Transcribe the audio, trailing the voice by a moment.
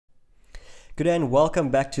Good day and welcome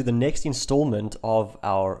back to the next installment of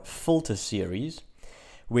our filter series,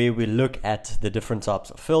 where we look at the different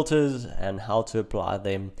types of filters and how to apply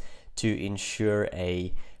them to ensure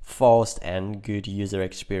a fast and good user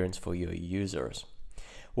experience for your users.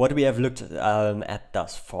 What we have looked at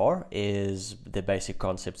thus far is the basic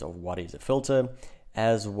concepts of what is a filter,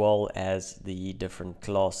 as well as the different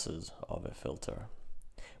classes of a filter,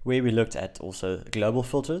 where we looked at also global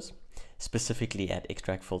filters, specifically at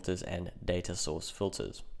extract filters and data source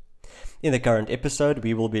filters. In the current episode,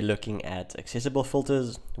 we will be looking at accessible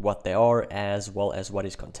filters, what they are, as well as what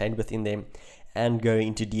is contained within them, and going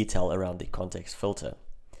into detail around the context filter.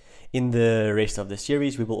 In the rest of the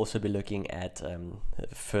series, we will also be looking at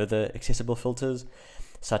further accessible filters,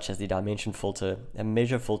 such as the dimension filter, a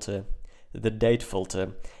measure filter, the date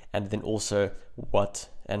filter, and then also what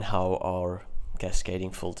and how are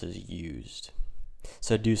cascading filters used.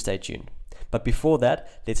 So do stay tuned. But before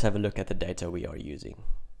that, let's have a look at the data we are using.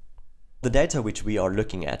 The data which we are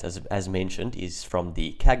looking at, as mentioned, is from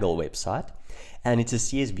the Kaggle website, and it's a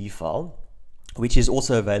CSV file, which is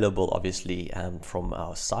also available obviously from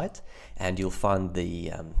our site, and you'll find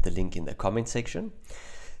the link in the comment section.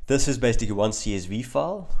 This is basically one CSV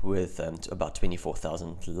file with about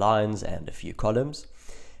 24,000 lines and a few columns.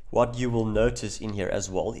 What you will notice in here as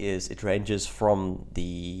well is it ranges from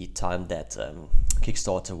the time that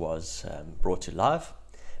Kickstarter was brought to life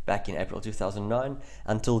back in April 2009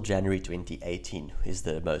 until January 2018 is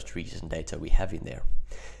the most recent data we have in there.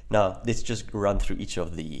 Now let's just run through each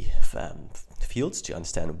of the fields to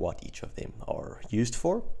understand what each of them are used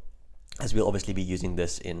for, as we'll obviously be using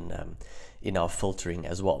this in our filtering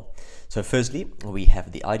as well. So firstly, we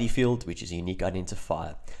have the ID field, which is a unique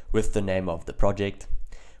identifier with the name of the project.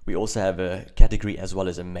 We also have a category as well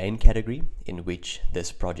as a main category in which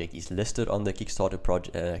this project is listed on the Kickstarter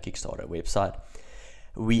website.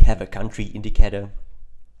 We have a country indicator.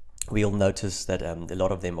 We'll notice that a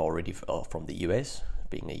lot of them are already from the US,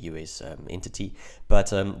 being a US entity, but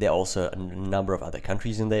there are also a number of other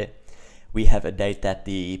countries in there. We have a date that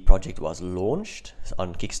the project was launched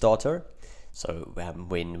on Kickstarter, so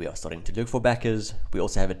when we are starting to look for backers. We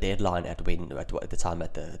also have a deadline at the time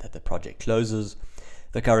that the project closes.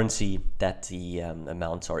 The currency that the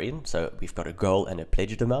amounts are in. So we've got a goal and a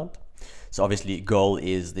pledged amount. So obviously goal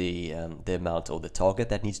is the amount or the target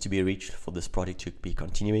that needs to be reached for this project to be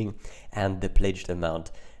continuing, and the pledged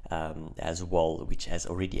amount as well, which has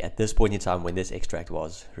already at this point in time when this extract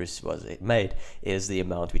was made, is the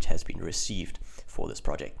amount which has been received for this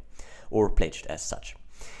project or pledged as such.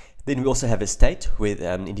 Then we also have a state with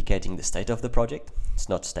indicating the state of the project. It's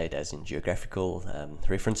not state as in geographical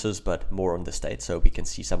references, but more on the state. So we can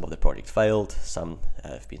see some of the project failed, some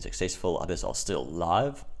have been successful, others are still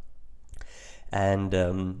live.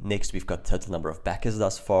 And next we've got total number of backers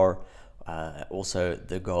thus far, also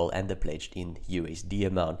the goal and the pledged in USD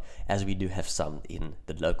amount, as we do have some in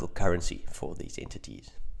the local currency for these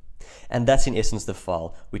entities. And that's in essence the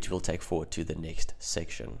file which we'll take forward to the next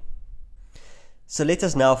section. So let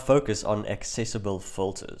us now focus on accessible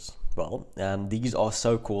filters. Well, these are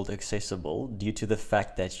so-called accessible due to the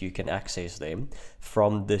fact that you can access them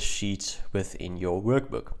from the sheets within your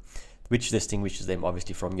workbook, which distinguishes them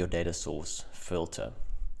obviously from your data source filter.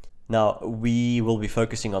 Now, we will be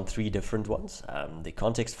focusing on three different ones, the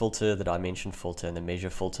context filter, the dimension filter, and the measure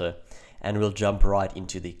filter, and we'll jump right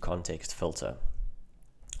into the context filter.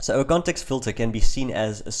 So a context filter can be seen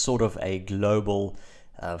as a sort of a global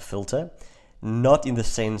filter, not in the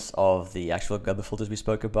sense of the actual global filters we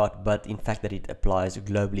spoke about, but in fact that it applies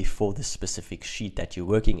globally for the specific sheet that you're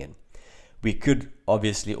working in. We could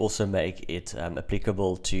obviously also make it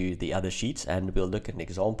applicable to the other sheets, and we'll look at an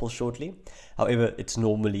example shortly. However, it's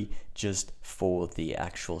normally just for the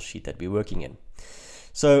actual sheet that we're working in.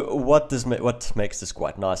 So what makes this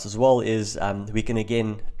quite nice as well is we can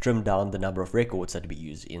again trim down the number of records that we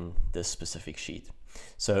use in this specific sheet.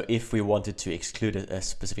 So if we wanted to exclude a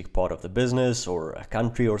specific part of the business or a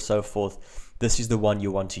country or so forth, this is the one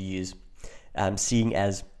you want to use, seeing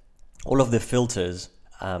as all of the filters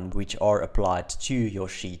which are applied to your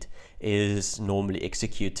sheet is normally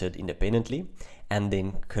executed independently and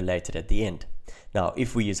then collated at the end. Now,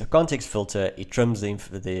 if we use a context filter, it trims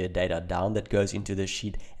the data down that goes into the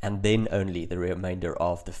sheet, and then only the remainder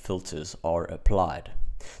of the filters are applied.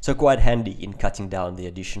 So quite handy in cutting down the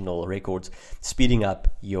additional records, speeding up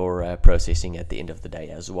your processing at the end of the day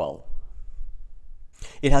as well.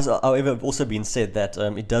 It has, however, also been said that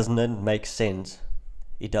it does not make sense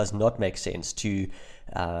to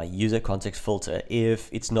use a context filter if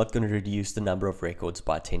it's not going to reduce the number of records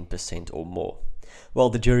by 10% or more. Well,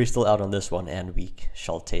 the jury's still out on this one, and we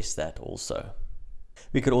shall test that also.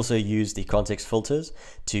 We could also use the context filters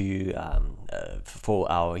to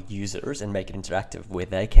for our users and make it interactive, where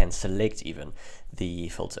they can select even the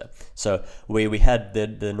filter. So where we had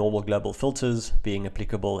the normal global filters being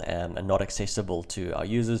applicable and not accessible to our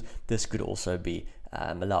users, this could also be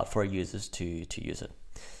allowed for our users to use it.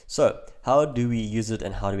 So how do we use it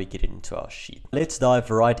and how do we get it into our sheet? Let's dive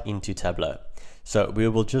right into Tableau. So we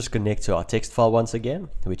will just connect to our text file once again,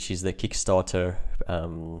 which is the Kickstarter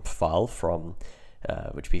file from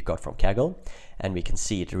which we got from Kaggle, and we can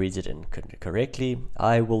see it reads it in correctly.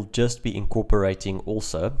 I will just be incorporating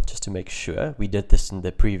also, just to make sure, we did this in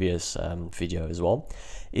the previous video as well,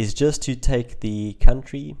 is just to take the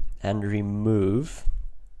country and remove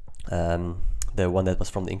the one that was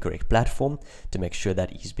from the incorrect platform to make sure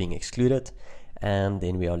that is being excluded, and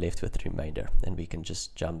then we are left with the remainder, and we can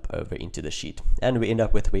just jump over into the sheet and we end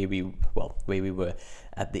up with where we were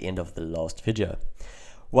at the end of the last video.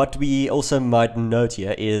 What we also might note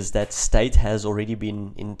here is that state has already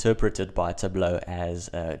been interpreted by Tableau as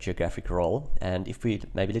a geographic role, and if we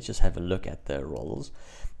let's just have a look at the roles,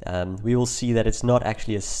 we will see that it's not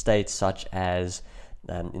actually a state such as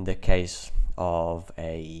in the case of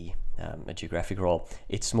a geographic role.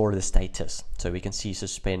 It's more the status. So we can see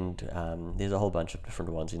suspend, there's a whole bunch of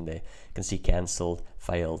different ones in there. You can see cancelled,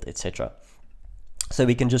 failed, etc. So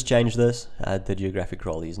we can just change this. The geographic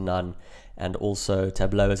role is none, and also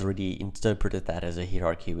Tableau has already interpreted that as a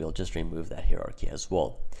hierarchy. We'll just remove that hierarchy as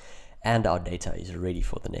well, and our data is ready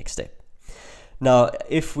for the next step. Now,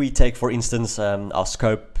 if we take, for instance, our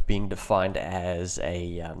scope being defined as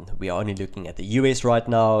we are only looking at the US right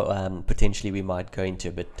now, potentially we might go into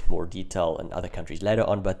a bit more detail in other countries later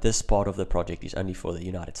on, but this part of the project is only for the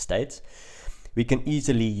United States. We can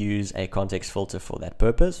easily use a context filter for that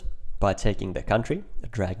purpose by taking the country,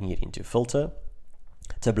 dragging it into filter.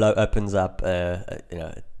 Tableau opens up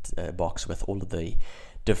a box with all of the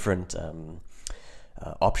different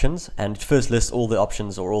options, and it first lists all the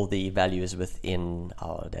options or all the values within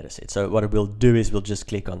our data set. So what we'll do is we'll just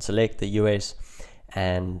click on select the US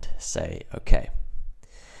and say OK.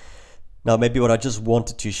 Now maybe what I just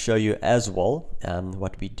wanted to show you as well,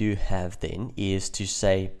 what we do have then is to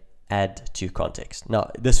say add to context. Now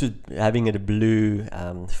this is having a blue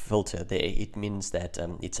filter there, it means that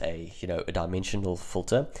it's a a dimensional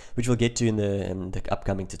filter, which we'll get to in the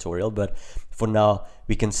upcoming tutorial, but for now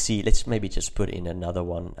we can see, let's maybe just put in another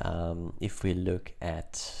one. If we look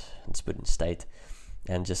at, let's put in state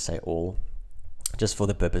and just say all, just for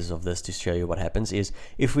the purpose of this, to show you what happens is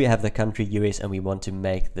if we have the country US and we want to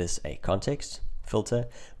make this a context filter,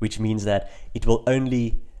 which means that it will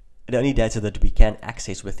the only data that we can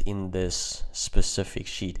access within this specific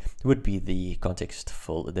sheet would be the context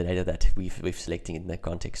the data that we've selected in the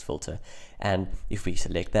context filter. And if we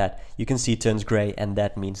select that, you can see it turns gray, and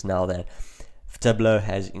that means now that Tableau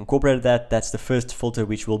has incorporated that. That's the first filter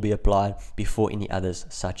which will be applied before any others,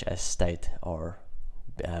 such as state, are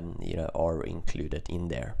are included in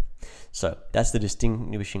there. So that's the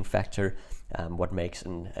distinguishing factor, what makes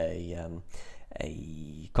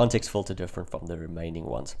a context filter different from the remaining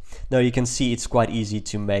ones. Now you can see it's quite easy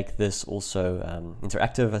to make this also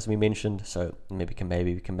interactive, as we mentioned. So maybe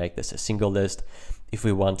we can make this a single list. If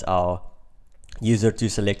we want our user to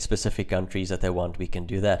select specific countries that they want, we can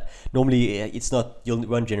do that. Normally it's not, you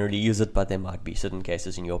won't generally use it, but there might be certain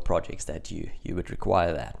cases in your projects that you would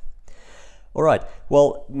require that. All right,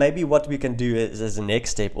 well, maybe what we can do as a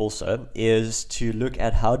next step also is to look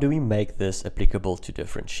at how do we make this applicable to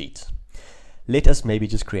different sheets. Let us maybe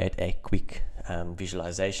just create a quick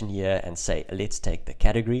visualization here and say, let's take the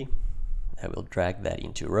category. I will drag that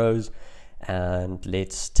into rows, and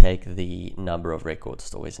let's take the number of records.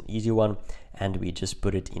 It's always an easy one, and we just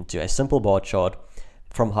put it into a simple bar chart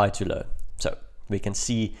from high to low. So we can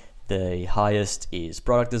see the highest is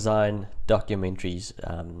product design, documentaries,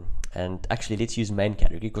 and actually let's use main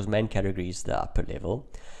category, because main category is the upper level.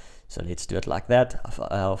 So let's do it like that.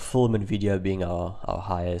 Our film and video being our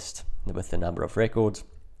highest, with the number of records,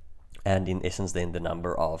 and in essence then the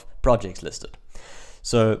number of projects listed.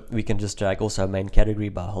 So we can just drag also main category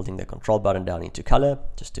by holding the control button down into color,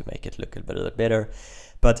 just to make it look a bit better.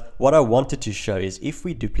 But what I wanted to show is if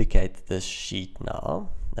we duplicate this sheet now,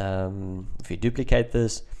 if we duplicate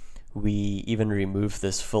this, we even remove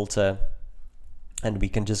this filter, and we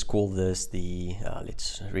can just call this the,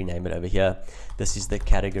 let's rename it over here. This is the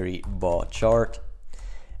category bar chart,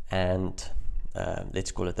 and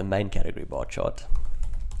let's call it the main category bar chart.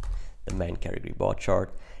 The main category bar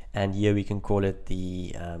chart, and here we can call it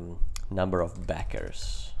the number of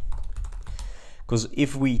backers. Because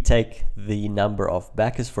if we take the number of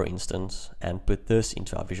backers, for instance, and put this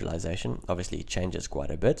into our visualization, obviously it changes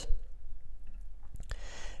quite a bit.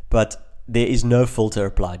 but there is no filter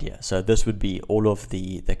applied here. So this would be all of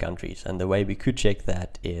the countries. And the way we could check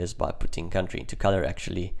that is by putting country into color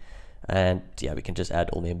actually. And yeah, we can just add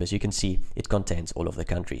all members. You can see it contains all of the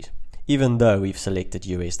countries, even though we've selected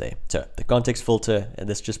US there. So the context filter, and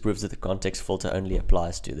this just proves that the context filter only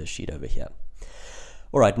applies to the sheet over here.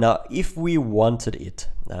 All right, now if we wanted it,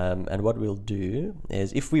 and what we'll do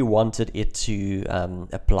is if we wanted it to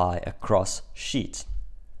apply across sheets,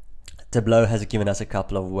 Tableau has given us a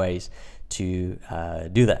couple of ways to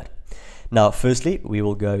do that. Now, firstly, we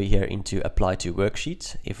will go here into apply to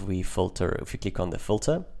worksheets. If we click on the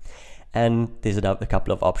filter, and there's a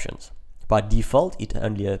couple of options. By default, it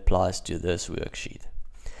only applies to this worksheet.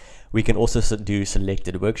 We can also do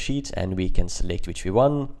selected worksheets, and we can select which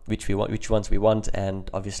ones we want, and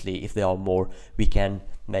obviously if there are more, we can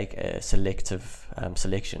make a selective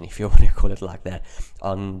selection, if you want to call it like that,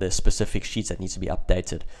 on the specific sheets that needs to be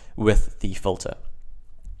updated with the filter.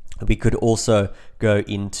 We could also go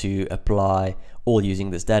into apply all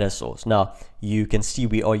using this data source. Now you can see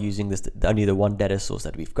we are using only the one data source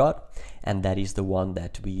that we've got, and that is the one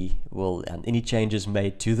that we will, any changes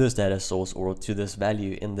made to this data source or to this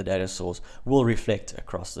value in the data source will reflect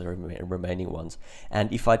across the remaining ones.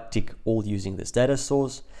 And if I tick all using this data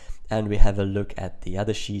source and we have a look at the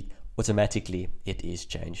other sheet, automatically it is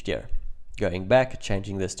changed here. Going back,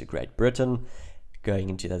 changing this to Great Britain, going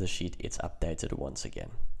into the other sheet, it's updated once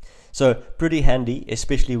again. So pretty handy,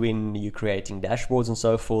 especially when you're creating dashboards and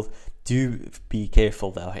so forth. Do be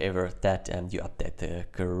careful, however, that you update the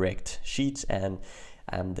correct sheets and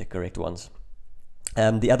the correct ones.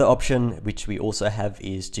 The other option which we also have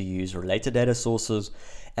is to use related data sources,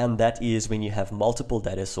 and that is when you have multiple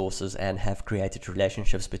data sources and have created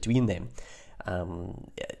relationships between them.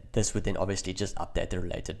 This would then obviously just update the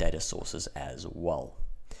related data sources as well.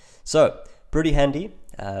 So pretty handy.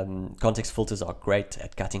 Context filters are great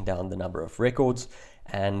at cutting down the number of records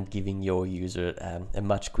and giving your user a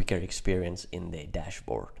much quicker experience in their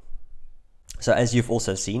dashboard. So as you've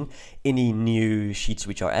also seen, any new sheets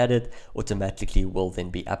which are added automatically will then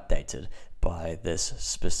be updated by this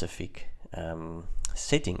specific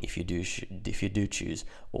setting if you do choose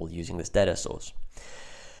all using this data source.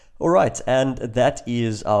 All right, and that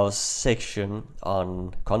is our section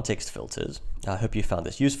on context filters. I hope you found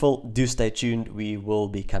this useful. Do stay tuned. We will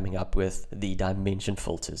be coming up with the dimension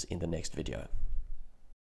filters in the next video.